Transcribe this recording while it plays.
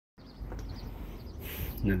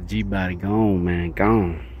Another G-body gone, man,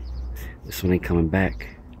 gone. This one ain't coming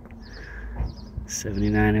back.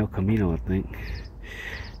 79 El Camino, I think.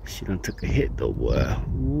 She done took a hit though, boy.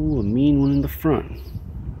 Ooh, a mean one in the front.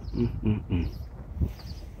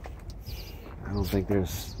 I don't think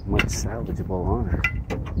there's much salvageable on her.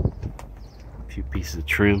 A few pieces of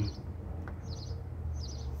trim.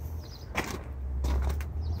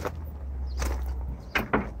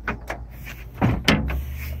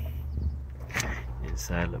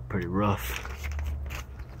 Inside looked pretty rough.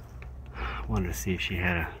 I wanted to see if she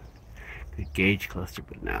had a good gauge cluster,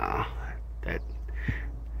 but nah, that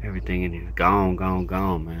everything in here is gone,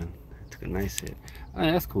 man. Took a nice hit. Oh,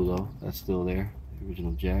 that's cool though. That's still there. The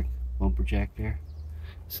original jack, bumper jack there.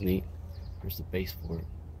 It's neat. There's the base for it.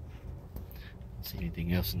 Don't see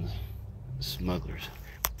anything else in the smuggler's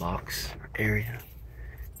box or area.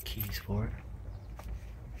 Keys for it.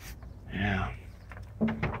 Yeah.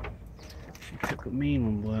 She took a mean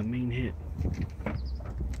one, boy. A mean hit.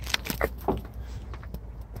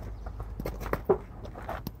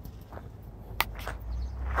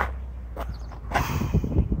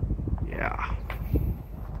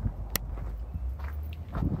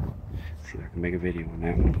 See if I can make a video on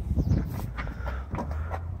that one.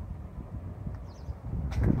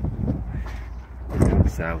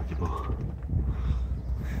 It's salvageable.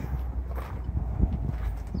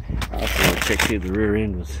 I also want to check see if the rear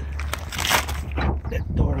end was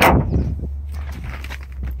that door open.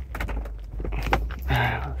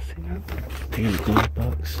 Let's see now. Taking the glove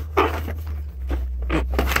box.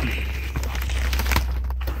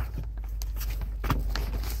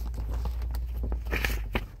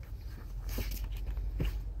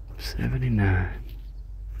 $79.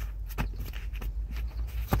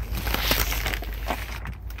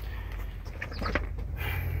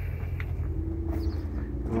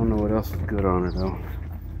 I don't know what else is good on her though.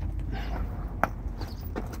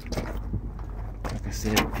 Like I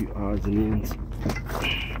said, a few odds and ends.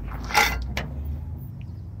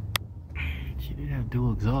 She did have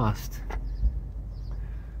dual exhaust.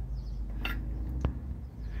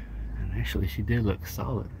 And actually she did look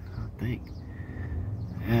solid, I think.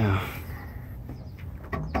 Yeah.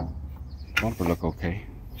 Bumper look okay.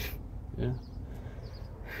 Yeah.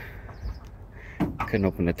 Couldn't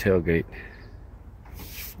open the tailgate.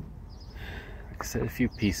 Like I said, a few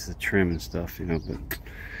pieces of trim and stuff, you know, but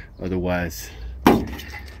otherwise,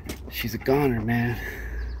 she's a goner, man.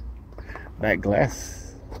 Back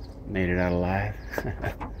glass made it out alive.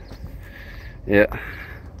 Yeah.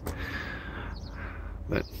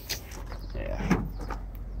 But, yeah.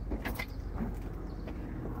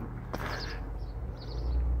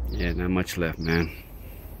 Yeah, not much left, man.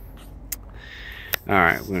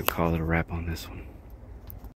 Alright, we're gonna call it a wrap on this one.